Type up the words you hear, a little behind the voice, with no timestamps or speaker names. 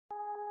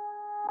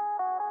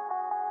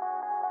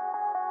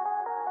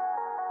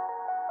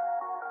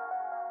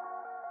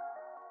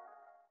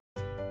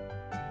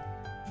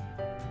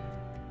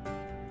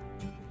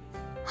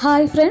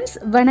Hi friends,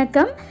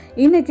 வணக்கம்.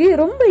 இன்றைக்கி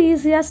ரொம்ப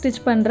ஈஸியாக ஸ்டிச்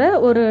பண்ணுற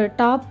ஒரு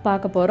டாப்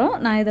பார்க்க போகிறோம்.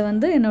 நான்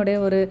இதை என்னுடைய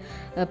ஒரு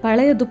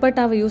பழைய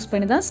துப்பட்டாவை யூஸ்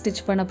பண்ணி தான்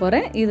ஸ்டிச் பண்ண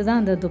போகிறேன்.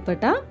 இதுதான் அந்த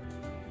துப்பட்டா.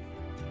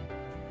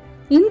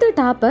 இந்த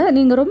டாப்பை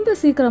நீங்கள் ரொம்ப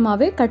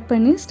சீக்கிரமாகவே கட்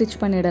பண்ணி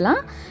ஸ்டிச்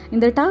பண்ணிடலாம்.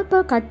 இந்த டாப்பை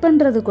கட்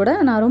பண்ணுறது கூட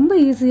நான் ரொம்ப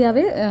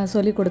ஈஸியாகவே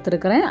சொல்லி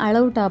கொடுத்துருக்குறேன்.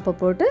 அளவு டாப்பை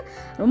போட்டு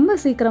ரொம்ப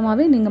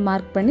சீக்கிரமாகவே நீங்கள்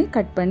மார்க் பண்ணி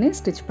கட் பண்ணி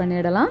ஸ்டிச்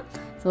பண்ணிடலாம்.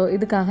 ஸோ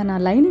இதுக்காக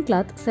நான் லைனிங்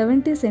கிளாத்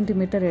 70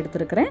 சென்டிமீட்டர்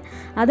எடுத்துருக்கிறேன்.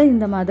 அதை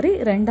இந்த மாதிரி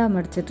 2ஆக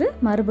மடிச்சிட்டு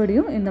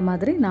மறுபடியும் இந்த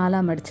மாதிரி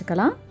 4ஆக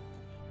மடிச்சுக்கலாம்.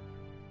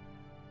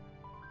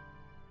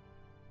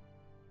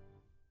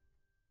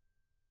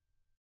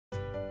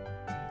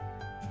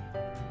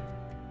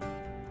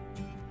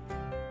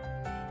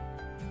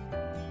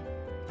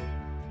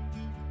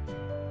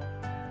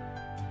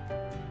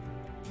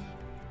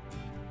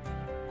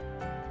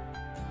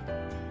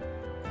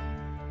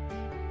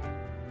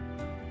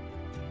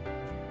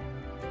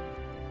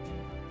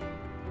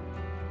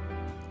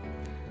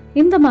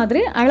 இந்த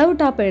மாதிரி அளவு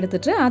டாப்பை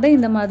எடுத்துட்டு அதை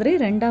இந்த மாதிரி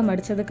 2ஆக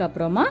மடித்ததுக்கு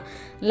அப்புறமா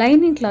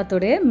லைனிங்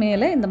கிளாத்தோடைய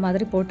மேலே இந்த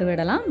மாதிரி போட்டு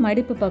விடலாம்.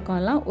 மடிப்பு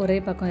பக்கம்லாம் ஒரே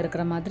பக்கம்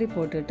இருக்கிற மாதிரி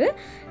போட்டுட்டு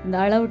இந்த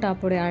அளவு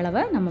டாப்புடைய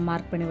அளவை நம்ம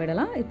மார்க் பண்ணி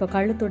விடலாம். இப்போ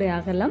கழுத்துடைய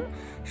அகலம்,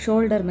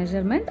 ஷோல்டர்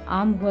மெஷர்மெண்ட்,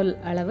 ஆர்ம் ஹோல்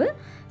அளவு,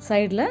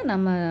 சைடில்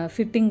நம்ம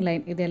ஃபிட்டிங்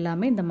லைன், இது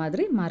எல்லாமே இந்த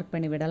மாதிரி மார்க்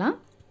பண்ணி விடலாம்.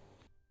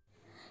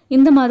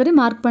 இந்த மாதிரி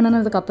மார்க்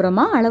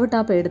பண்ணினதுக்கப்புறமா அளவு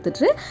டாப்பை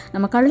எடுத்துகிட்டு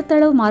நம்ம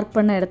கழுத்தளவு மார்க்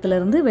பண்ண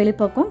இடத்துலேருந்து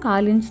வெளிப்பக்கம்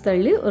 1/4 இன்ச்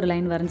தள்ளி ஒரு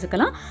லைன்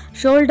வரைஞ்சிக்கலாம்.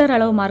 ஷோல்டர்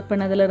அளவு மார்க்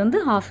பண்ணதுலேருந்து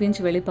 1/2 இன்ச்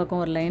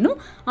வெளிப்பக்கம் ஒரு லைனும்,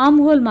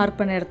 ஆர்ம் ஹோல் மார்க்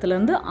பண்ண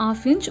இடத்துலேருந்து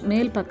 1/2 இன்ச்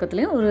மேல்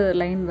பக்கத்துலேயும் ஒரு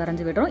லைன்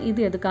வரைஞ்சி விடுறோம்.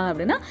 இது எதுக்காக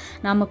அப்படின்னா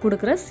நம்ம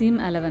கொடுக்குற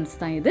சீம் அலவன்ஸ்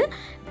தான் இது.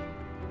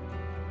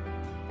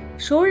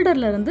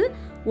 ஷோல்டர்லேருந்து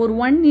ஒரு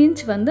 1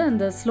 இன்ச்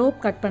அந்த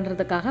ஸ்லோப் கட்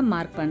பண்ணுறதுக்காக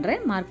மார்க்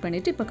பண்ணுறேன். மார்க்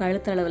பண்ணிவிட்டு இப்போ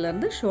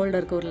கழுத்தளவுலேருந்து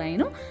ஷோல்டருக்கு ஒரு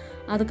லைனும்,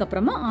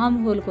 அதுக்கப்புறமா ஆர்ம்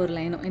ஹோலுக்கு ஒரு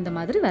லைனும் இந்த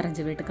மாதிரி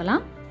வரைஞ்சி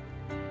விட்டுக்கலாம்.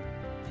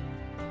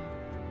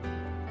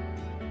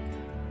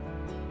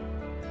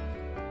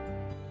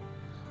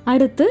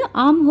 அடுத்து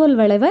ஆர்ம் ஹோல்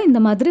வளைவை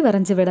இந்த மாதிரி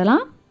வரைஞ்சி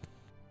விடலாம்.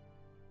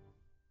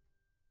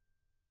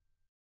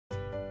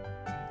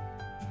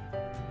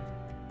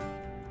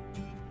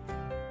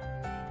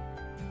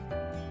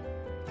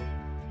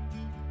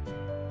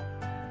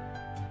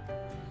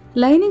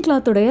 லைனிங்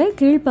கிளாத்துடைய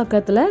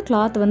கீழ்ப்பக்கத்தில்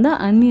கிளாத்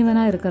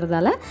அன்ஈவனாக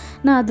இருக்கிறதால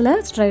நான்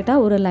அதில்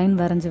ஸ்ட்ரைட்டாக ஒரு லைன்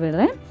வரைஞ்சி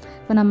விடுறேன்.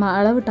 இப்போ நம்ம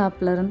அளவு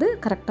டாப்லேருந்து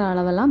கரெக்டாக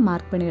அளவெல்லாம்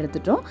மார்க் பண்ணி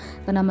எடுத்துட்டோம்.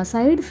 இப்போ நம்ம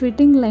சைடு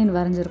ஃபிட்டிங் லைன்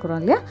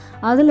வரைஞ்சிருக்கிறோம் இல்லையா,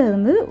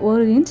 அதிலிருந்து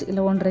 1 இன்ச்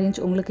இல்லை 1.5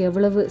 இன்ச் உங்களுக்கு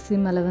எவ்வளவு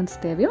சீம்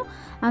அலவன்ஸ் தேவையோ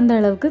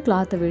அந்த அளவுக்கு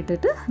கிளாத்தை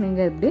விட்டுட்டு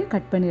நீங்கள் இப்படி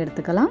கட் பண்ணி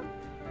எடுத்துக்கலாம்.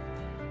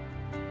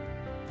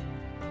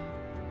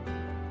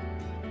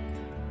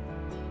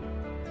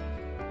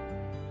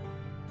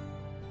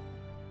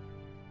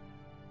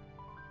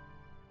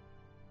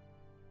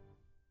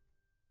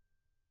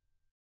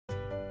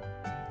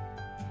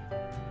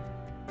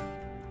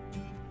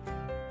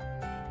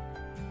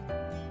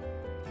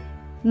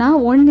 நான்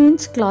 1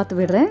 இன்ச் கிளாத்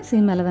விடுறேன்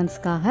சீம்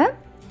அலவன்ஸ்க்காக.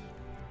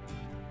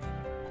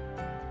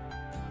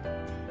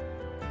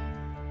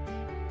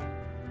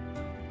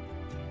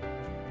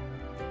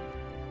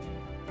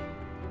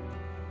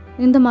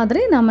 இந்த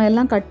மாதிரி நம்ம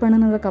எல்லாம் கட்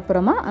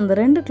பண்ணினதுக்கப்புறமா அந்த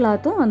 2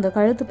 கிளாத்தும் அந்த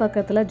கழுத்து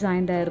பக்கத்தில்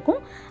ஜாயிண்ட்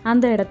ஆகிருக்கும்.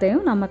 அந்த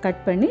இடத்தையும் நம்ம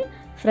கட் பண்ணி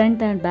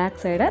ஃப்ரண்ட் அண்ட்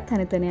பேக் சைடை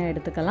தனித்தனியாக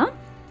எடுத்துக்கலாம்.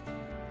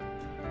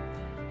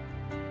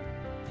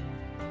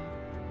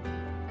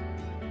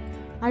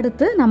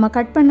 அடுத்து நம்ம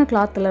கட் பண்ண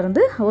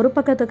கிளாத்துலேருந்து ஒரு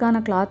பக்கத்துக்கான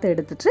கிளாத்தை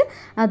எடுத்துட்டு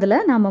அதில்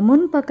நம்ம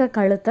முன்பக்க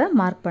கழுத்தை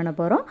மார்க் பண்ண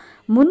போகிறோம்.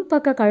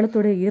 முன்பக்க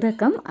கழுத்துடைய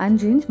இறக்கம்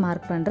 5 இன்ச்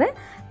மார்க் பண்ணுறேன்.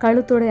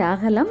 கழுத்துடைய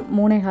அகலம்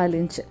 3.25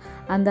 இன்ச்,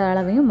 அந்த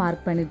அளவையும்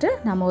மார்க் பண்ணிவிட்டு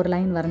நம்ம ஒரு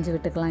லைன் வரைஞ்சி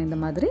விட்டுக்கலாம். இந்த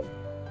மாதிரி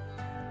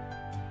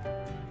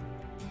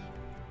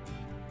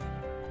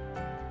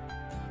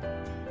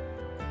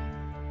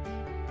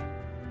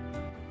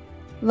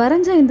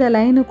வரைஞ்ச இந்த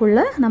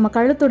லைனுக்குள்ளே நம்ம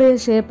கழுத்துடைய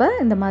ஷேப்பை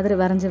இந்த மாதிரி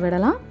வரைஞ்சி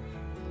விடலாம்.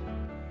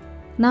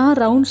 நான்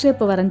ரவுண்ட் ஷேப்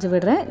வரைஞ்சி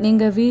விடுறேன்.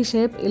 நீங்கள் வி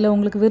ஷேப் இல்லை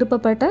உங்களுக்கு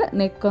விருப்பப்பட்ட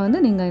நெக்கை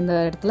நீங்கள் இந்த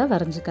இடத்துல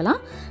வரைஞ்சிக்கலாம்.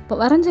 இப்போ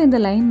வரைஞ்ச இந்த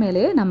லைன்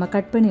மேலேயே நம்ம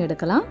கட் பண்ணி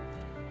எடுக்கலாம்.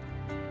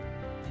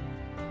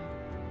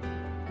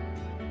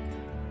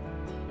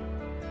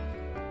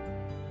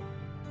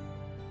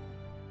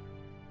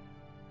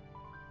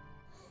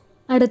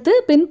 அடுத்து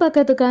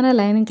பின்பக்கத்துக்கான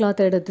லைனிங்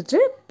கிளாத்தை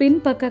எடுத்துட்டு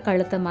பின்பக்க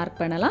கழுத்தை மார்க்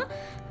பண்ணலாம்.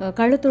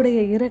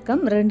 கழுத்துடைய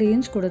இறக்கம் 2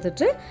 இன்ச்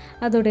கொடுத்துட்டு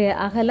அதோடைய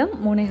அகலம்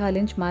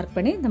 3.25 இன்ச் மார்க்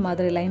பண்ணி இந்த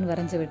மாதிரி லைன்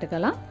வரைஞ்சி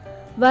விட்டுக்கலாம்.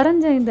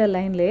 வரைஞ்ச இந்த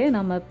லைன்லேயே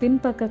நம்ம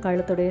பின்பக்க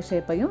கழுத்துடைய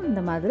ஷேப்பையும்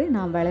இந்த மாதிரி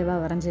நான் வளைவாக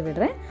வரைஞ்சி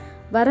விடுறேன்.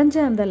 வரைஞ்ச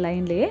அந்த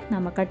லைன்லேயே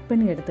நம்ம கட்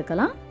பண்ணி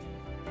எடுத்துக்கலாம்.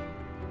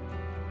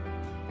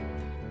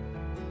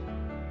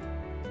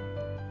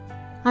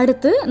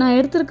 அடுத்து நான்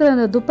எடுத்துருக்கிற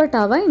அந்த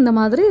துப்பட்டாவை இந்த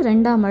மாதிரி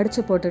 2ஆக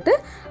மடித்து போட்டுட்டு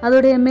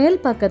அதோடைய மேல்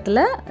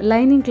பக்கத்தில்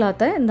லைனிங்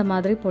கிளாத்தை இந்த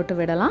மாதிரி போட்டு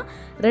விடலாம்.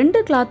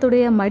 2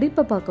 கிளாத்துடைய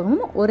மடிப்பு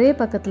பக்கமும் ஒரே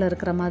பக்கத்தில்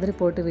இருக்கிற மாதிரி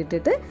போட்டு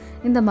விட்டுட்டு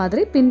இந்த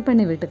மாதிரி பின்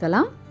பண்ணி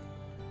விட்டுக்கலாம்.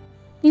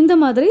 இந்த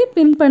மாதிரி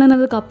பின்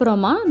பண்ணினதுக்கு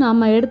அப்புறமா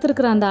நம்ம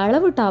எடுத்துருக்கிற அந்த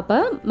அளவு டாப்பை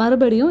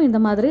மறுபடியும் இந்த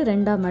மாதிரி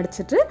ரெண்டாக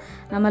மடிச்சிட்டு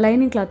நம்ம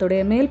லைனிங்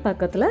கிளாத்தோடைய மேல்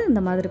பக்கத்தில்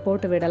இந்த மாதிரி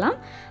போட்டு விடலாம்.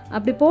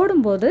 அப்படி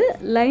போடும்போது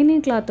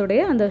லைனிங்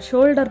கிளாத்தோடைய அந்த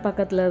ஷோல்டர்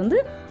பக்கத்துலேருந்து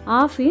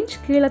 1/2 இன்ச்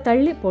கீழே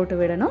தள்ளி போட்டு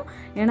விடணும்.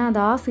 ஏன்னா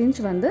அந்த 1/2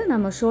 இன்ச் வந்து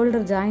நம்ம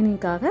ஷோல்டர்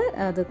ஜாயினிங்காக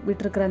அது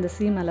விட்டுருக்கிற அந்த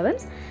சீம்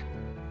அலவன்ஸ்.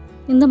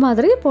 இந்த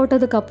மாதிரி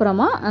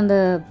போட்டதுக்கப்புறமா அந்த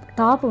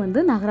டாப் வந்து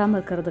நகராமல்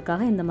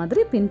இருக்கிறதுக்காக இந்த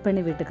மாதிரி பின்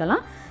பண்ணி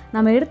விட்டுக்கலாம்.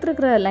 நம்ம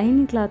எடுத்துருக்கிற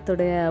லைனிங்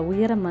கிளாத்தோடைய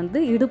உயரம் வந்து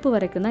இடுப்பு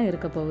வரைக்கும் தான்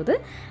இருக்க போகுது.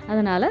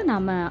 அதனால்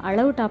நம்ம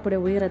அளவு டாப்புடைய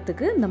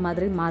உயரத்துக்கு இந்த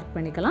மாதிரி மார்க்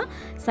பண்ணிக்கலாம்.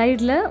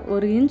 சைடில்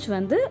 1 இன்ச்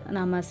வந்து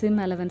நம்ம சிம்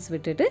அலவன்ஸ்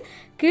விட்டுட்டு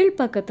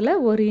கீழ்ப்பக்கத்தில்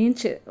 1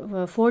 இன்ச்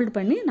ஃபோல்டு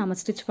பண்ணி நம்ம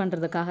ஸ்டிச்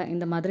பண்ணுறதுக்காக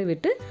இந்த மாதிரி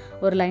விட்டு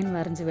ஒரு லைன்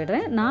வரைஞ்சி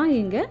விடுறேன். நான்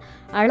இங்கே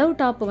அளவு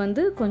டாப்பு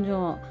வந்து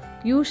கொஞ்சம்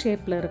யூ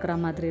ஷேப்பில் இருக்கிற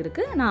மாதிரி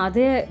இருக்குது. நான்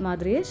அதே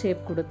மாதிரியே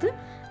ஷேப் கொடுத்து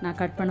நான்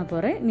கட் பண்ண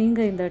போகிறேன்.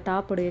 நீங்கள் இந்த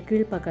டாப்புடைய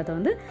கீழ்ப்பக்கத்தை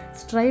வந்து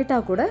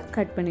ஸ்ட்ரைட்டாக கூட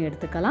கட் பண்ணி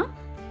எடுத்துக்கலாம்.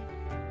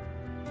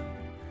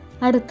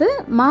 அடுத்து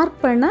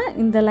மார்க் பண்ண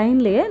இந்த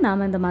லைன்லேயே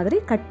நாம் இந்த மாதிரி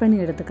கட் பண்ணி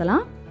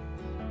எடுத்துக்கலாம்.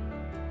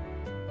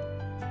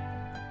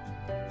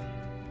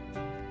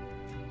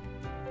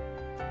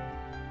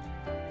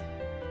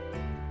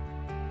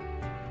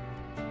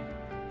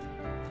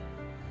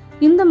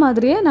 இந்த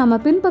மாதிரியே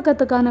நாம்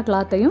பின்பக்கத்துக்கான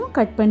கிளாத்தையும்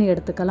கட் பண்ணி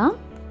எடுத்துக்கலாம்.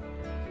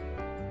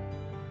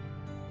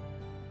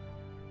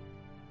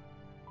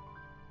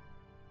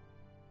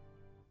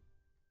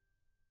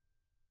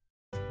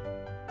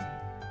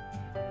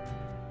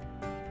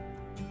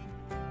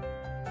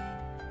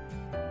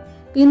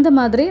 இந்த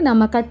மாதிரி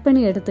நம்ம கட்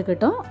பண்ணி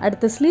எடுத்துக்கிட்டோம்.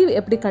 அடுத்து ஸ்லீவ்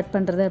எப்படி கட்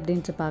பண்ணுறது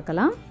அப்படின்ட்டு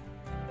பார்க்கலாம்.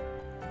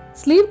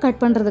 ஸ்லீவ் கட்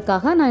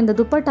பண்ணுறதுக்காக நான் இந்த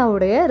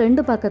துப்பட்டாவுடைய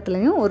 2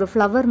 பக்கத்துலையும் ஒரு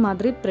ஃப்ளவர்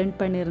மாதிரி பிரிண்ட்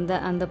பண்ணியிருந்த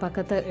அந்த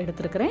பக்கத்தை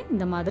எடுத்துருக்கிறேன்.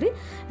 இந்த மாதிரி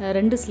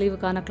 2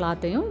 ஸ்லீவுக்கான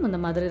கிளாத்தையும் இந்த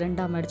மாதிரி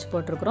 2ஆக மடித்து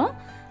போட்டிருக்கிறோம்.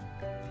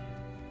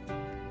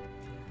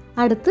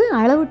 அடுத்து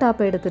அளவு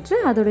டாப்பை எடுத்துட்டு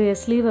அதோடைய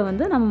ஸ்லீவை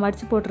வந்து நம்ம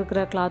மடித்து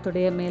போட்டிருக்கிற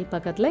கிளாத்துடைய மேல்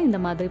பக்கத்தில் இந்த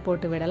மாதிரி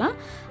போட்டு விடலாம்.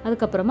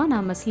 அதுக்கப்புறமா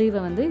நம்ம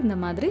ஸ்லீவை வந்து இந்த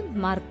மாதிரி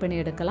மார்க் பண்ணி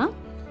எடுக்கலாம்.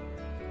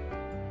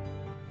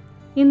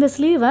 இந்த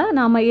ஸ்லீவை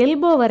நாம்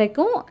எல்போ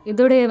வரைக்கும்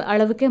இதோடைய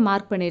அளவுக்கே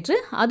மார்க் பண்ணிவிட்டு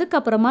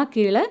அதுக்கப்புறமா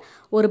கீழே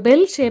ஒரு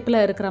பெல் ஷேப்பில்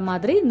இருக்கிற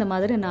மாதிரி இந்த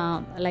மாதிரி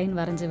நான் லைன்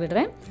வரைஞ்சி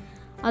விடுறேன்.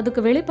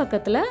 அதுக்கு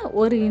வெளிப்பக்கத்தில்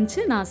 1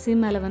 இன்ச்சு நான்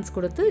சீம் அலவன்ஸ்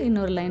கொடுத்து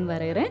இன்னொரு லைன்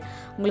வரைகிறேன்.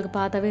 உங்களுக்கு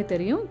பார்த்தாவே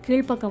தெரியும்,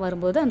 கீழ்ப்பக்கம்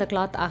வரும்போது அந்த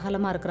கிளாத்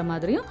அகலமாக இருக்கிற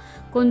மாதிரியும்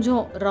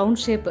கொஞ்சம்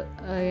ரவுண்ட் ஷேப்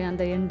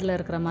அந்த எண்டில்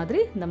இருக்கிற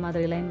மாதிரி இந்த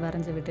மாதிரி லைன்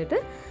வரைஞ்சி விட்டுட்டு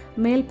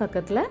மேல்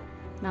பக்கத்தில்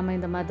நம்ம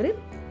இந்த மாதிரி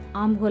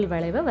ஆம்ஹோல்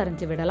வளைவை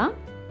வரைஞ்சி விடலாம்.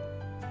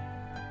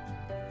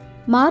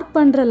 மார்க்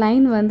பண்ணுற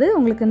லைன் வந்து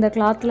உங்களுக்கு இந்த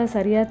கிளாத்தில்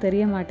சரியாக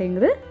தெரிய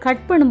மாட்டேங்குது.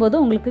 கட்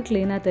பண்ணும்போது உங்களுக்கு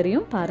க்ளீனாக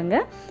தெரியும்.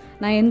 பாருங்கள்,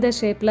 நான் எந்த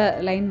ஷேப்பில்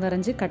லைன்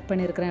வரைஞ்சி கட்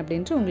பண்ணியிருக்கிறேன்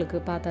அப்படின்ட்டு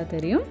உங்களுக்கு பார்த்தா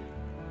தெரியும்.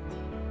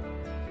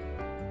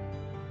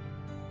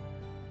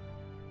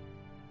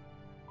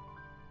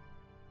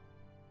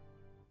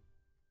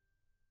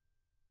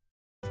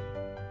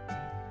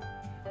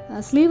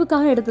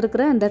 ஸ்லீவுக்காக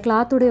எடுத்துருக்கிற அந்த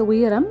கிளாத்துடைய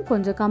உயரம்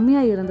கொஞ்சம்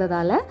கம்மியாக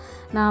இருந்ததால்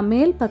நான்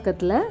மேல்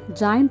பக்கத்தில்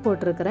ஜாயின்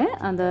போட்டிருக்கிறேன்.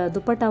 அந்த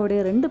துப்பட்டாவுடைய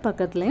 2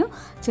 பக்கத்துலேயும்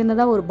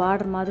சின்னதாக ஒரு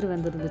பார்டர் மாதிரி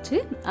வந்துருந்துச்சு.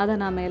 அதை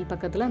நான் மேல்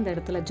பக்கத்தில் அந்த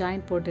இடத்துல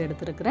ஜாயின் போட்டு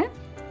எடுத்துருக்கிறேன்.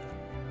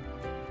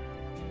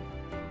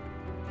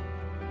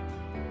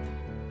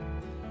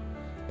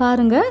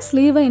 பாருங்கள்,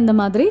 ஸ்லீவை இந்த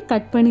மாதிரி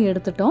கட் பண்ணி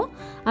எடுத்துட்டோம்.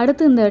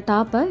 அடுத்து இந்த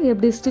டாப்பை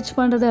எப்படி ஸ்டிச்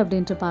பண்ணுறது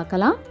அப்படின்ட்டு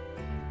பார்க்கலாம்.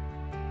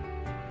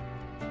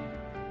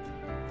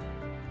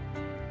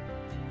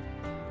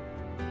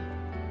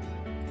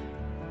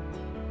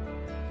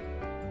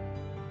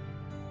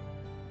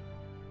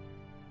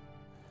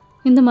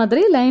 இந்த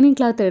மாதிரி லைனிங்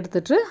கிளாத்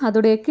எடுத்துட்டு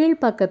அதோடைய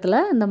கீழ் பக்கத்தில்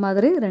இந்த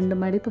மாதிரி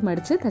 2 மடிப்பு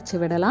மடித்து தச்சு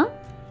விடலாம்.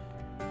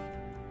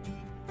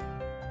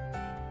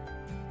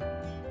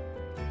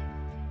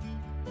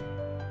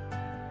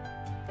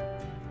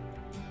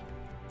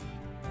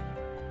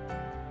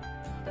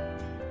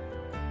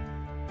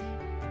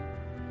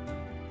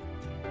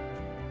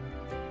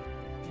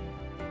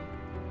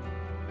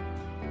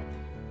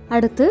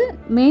 அடுத்து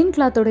மெயின்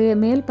கிளாத்துடைய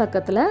மேல்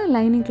பக்கத்தில்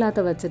லைனிங்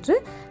கிளாத்தை வச்சுட்டு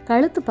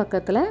கழுத்து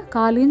பக்கத்தில்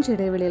 1/4 இன்ச்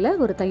இடைவெளியில்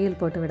ஒரு தையல்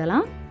போட்டு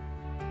விடலாம்.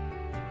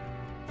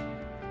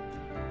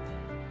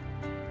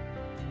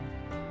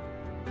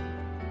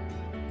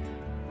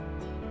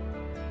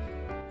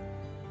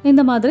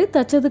 இந்த மாதிரி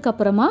தைச்சதுக்கு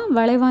அப்புறமா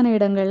வளைவான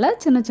இடங்களில்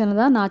சின்ன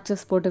சின்னதாக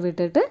நாச்சஸ் போட்டு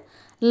விட்டுட்டு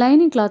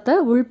லைனிங் கிளாத்தை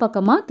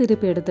உள்பக்கமாக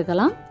திருப்பி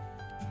எடுத்துக்கலாம்.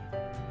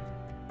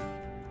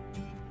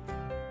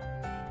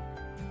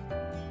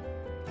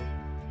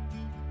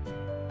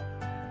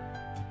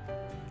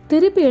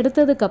 திருப்பி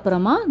எடுத்ததுக்கு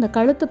அப்புறமா இந்த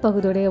கழுத்து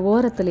பகுதியுடைய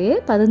ஓரத்திலேயே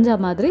பதிஞ்ச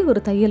மாதிரி ஒரு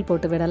தையல்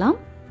போட்டு விடலாம்.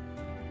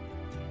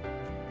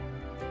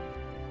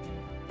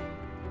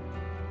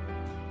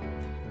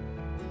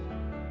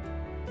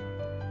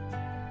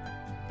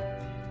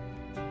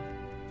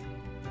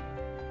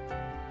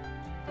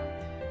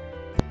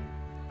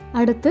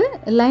 அடுத்து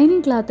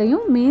லைனிங்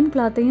கிளாத்தையும் மெயின்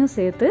கிளாத்தையும்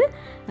சேர்த்து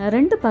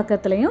 2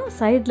 பக்கத்துலையும்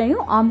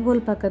சைட்லையும்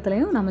ஆம்ஹோல்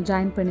பக்கத்துலையும் நம்ம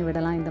ஜாயின் பண்ணி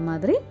விடலாம். இந்த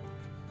மாதிரி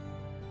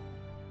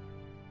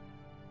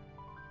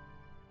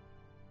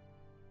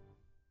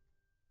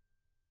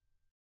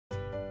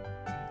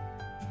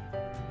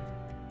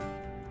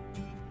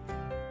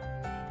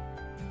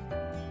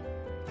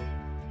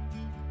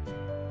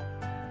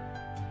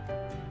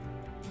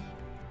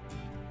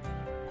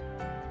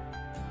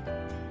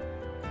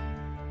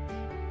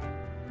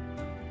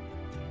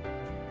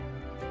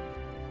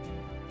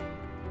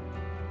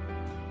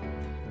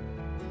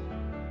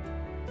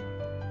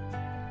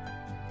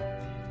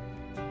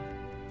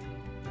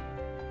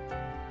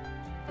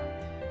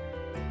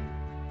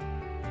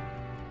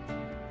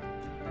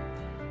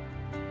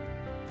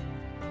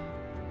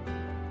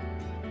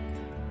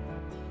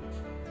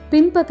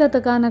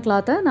பின்பக்கத்துக்கான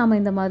கிளாத்தை நாம்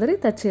இந்த மாதிரி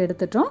தச்சு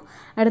எடுத்துட்டோம்.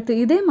 அடுத்து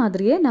இதே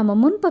மாதிரியே நம்ம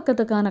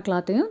முன்பக்கத்துக்கான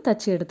கிளாத்தையும்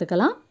தச்சு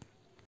எடுத்துக்கலாம்.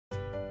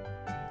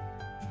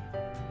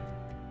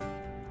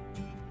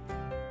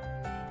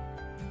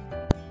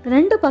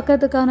 ரெண்டு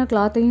பக்கத்துக்கான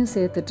கிளாத்தையும்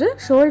சேர்த்துட்டு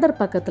ஷோல்டர்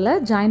பக்கத்தில்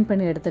ஜாயின்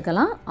பண்ணி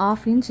எடுத்துக்கலாம்.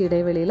 1/2 இன்ச்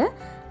இடைவெளியில்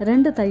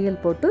 2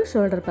 தையல் போட்டு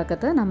ஷோல்டர்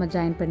பக்கத்தை நம்ம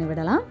ஜாயின் பண்ணி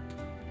விடலாம்.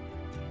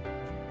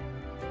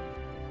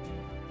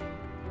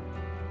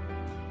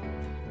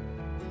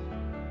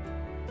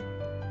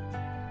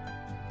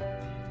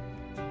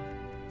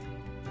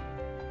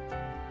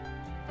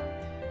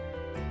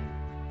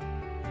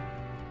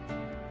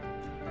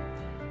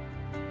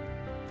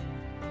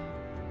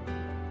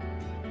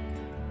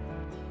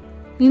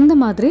 இந்த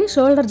மாதிரி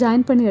ஷோல்டர்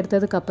ஜாயின் பண்ணி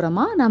எடுத்ததுக்கு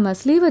அப்புறமா நம்ம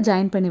ஸ்லீவை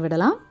ஜாயின் பண்ணி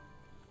விடலாம்.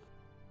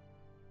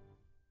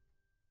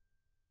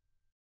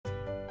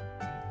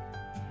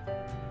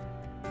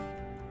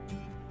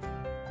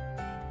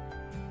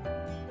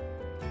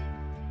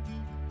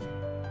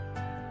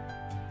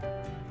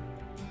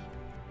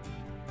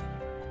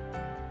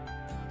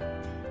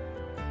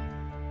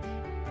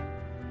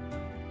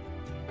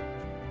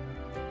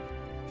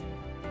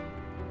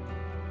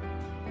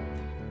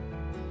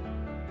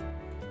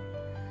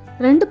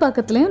 ரெண்டு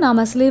பக்கத்துலையும்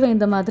நாம் ஸ்லீவை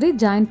இந்த மாதிரி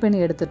ஜாயின் பண்ணி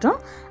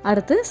எடுத்துட்டோம்.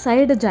 அடுத்து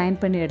சைடு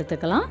ஜாயின் பண்ணி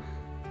எடுத்துக்கலாம்.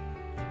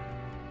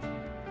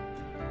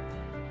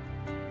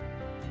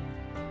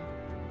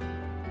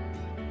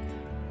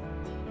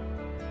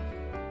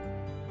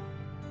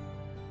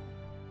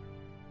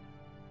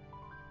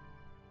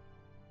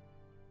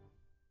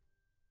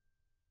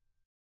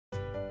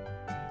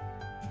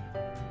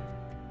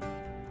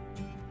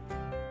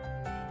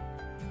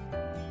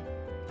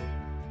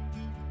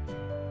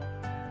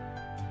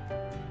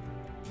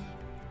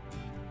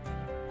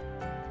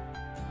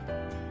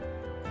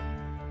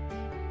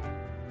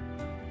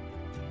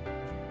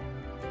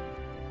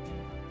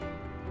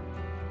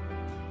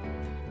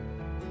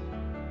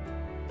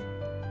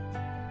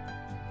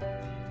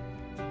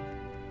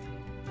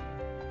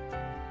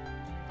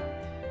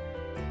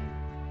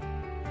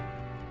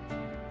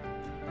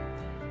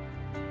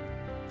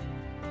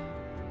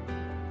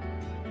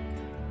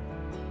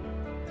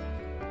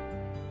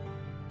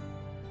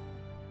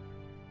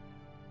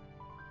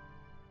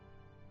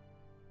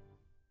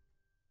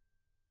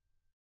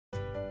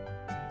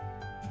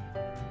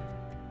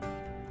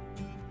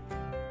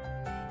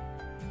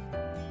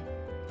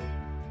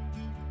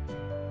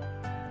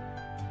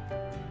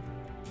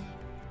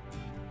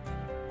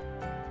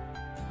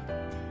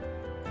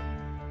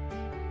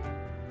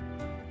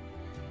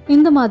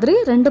 இந்த மாதிரி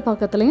ரெண்டு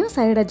பக்கத்துலையும்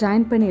சைடை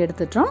ஜாயின் பண்ணி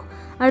எடுத்துட்டோம்.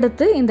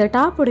 அடுத்து இந்த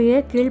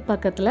டாப்புடைய கீழ்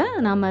பக்கத்தில்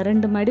நாம்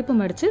 2 மடிப்பு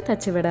மடித்து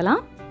தச்சு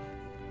விடலாம்.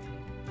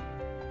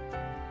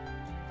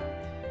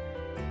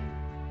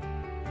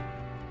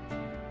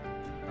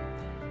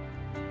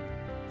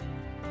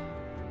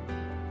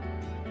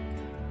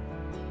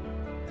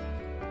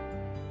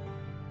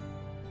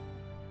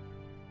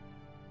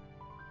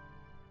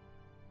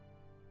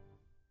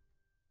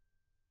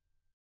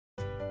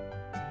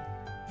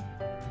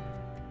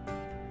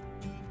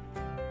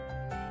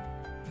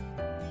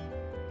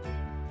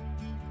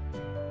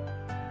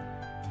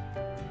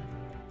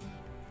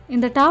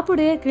 இந்த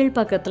டாப்புடைய கீழ்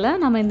பக்கத்தில்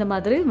நம்ம இந்த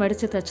மாதிரி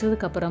மடித்து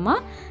தைச்சதுக்கப்புறமா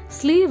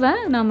ஸ்லீவை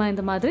நம்ம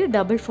இந்த மாதிரி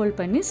டபுள் ஃபோல்ட்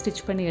பண்ணி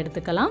ஸ்டிச் பண்ணி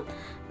எடுத்துக்கலாம்.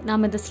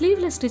 நம்ம இந்த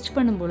ஸ்லீவில் ஸ்டிச்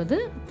பண்ணும் பொழுது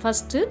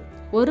ஃபஸ்ட்டு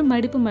ஒரு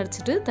மடிப்பு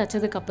மடிச்சுட்டு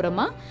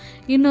தைச்சதுக்கப்புறமா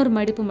இன்னொரு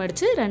மடிப்பு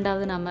மடித்து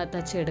ரெண்டாவது நம்ம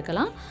தைச்சி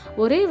எடுக்கலாம்.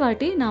 ஒரே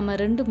வாட்டி நாம்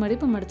 2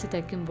 மடிப்பு மடித்து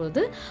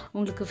தைக்கும்போது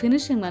உங்களுக்கு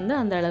ஃபினிஷிங் வந்து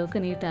அந்த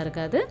அளவுக்கு நீட்டாக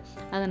இருக்காது.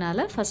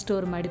 அதனால் ஃபஸ்ட்டு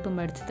ஒரு மடிப்பு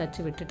மடித்து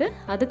தைச்சி விட்டுட்டு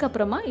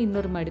அதுக்கப்புறமா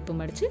இன்னொரு மடிப்பு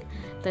மடித்து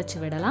தைச்சி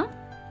விடலாம்.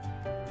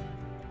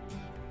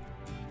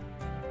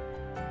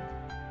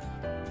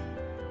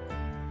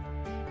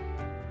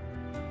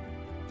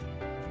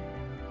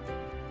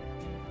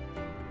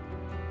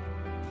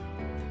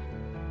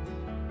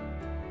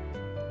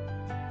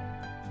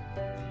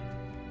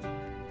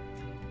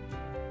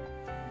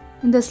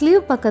 இந்த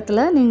ஸ்லீவ் பக்கத்தில்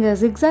நீங்கள்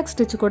ஜிக்ஸாக்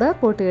ஸ்டிச் கூட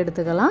போட்டு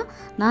எடுத்துக்கலாம்.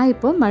 நான்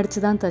இப்போ மடித்து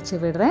தான் தச்சு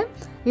விடுறேன்.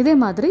 இதே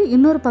மாதிரி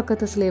இன்னொரு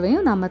பக்கத்து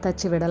ஸ்லீவையும் நம்ம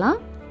தச்சு விடலாம்.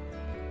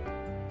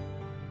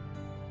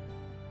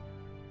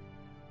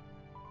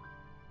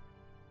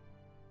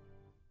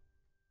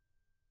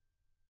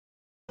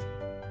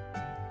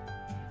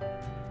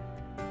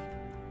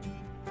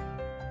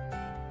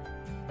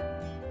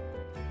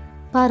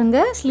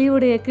 பாருங்க,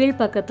 ஸ்லீவுடைய கீழ்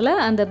பக்கத்தில்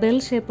அந்த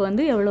பெல் ஷேப்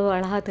வந்து எவ்வளோ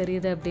அழகாக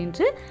தெரியுது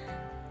அப்படின்ட்டு.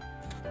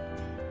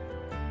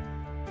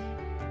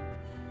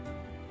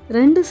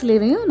 2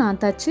 ஸ்லீவையும் நான்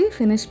தச்சு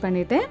ஃபினிஷ்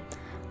பண்ணிட்டேன்.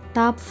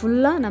 டாப்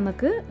ஃபுல்லாக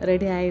நமக்கு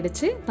ரெடி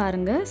ஆகிடுச்சு.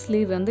 பாருங்கள்,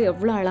 ஸ்லீவ் வந்து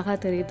எவ்வளோ அழகாக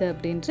தெரியுது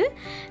அப்படின்ட்டு.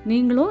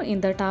 நீங்களும்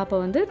இந்த டாப்பை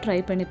வந்து ட்ரை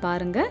பண்ணி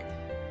பாருங்கள்.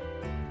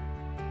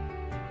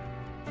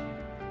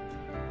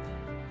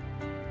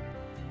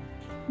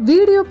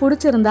 வீடியோ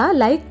பிடிச்சிருந்தா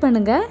லைக்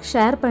பண்ணுங்கள்,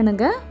 ஷேர்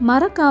பண்ணுங்கள்,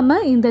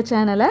 மறக்காமல் இந்த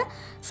சேனலை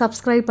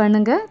சப்ஸ்கிரைப்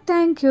பண்ணுங்கள்.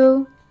 தேங்க்யூ.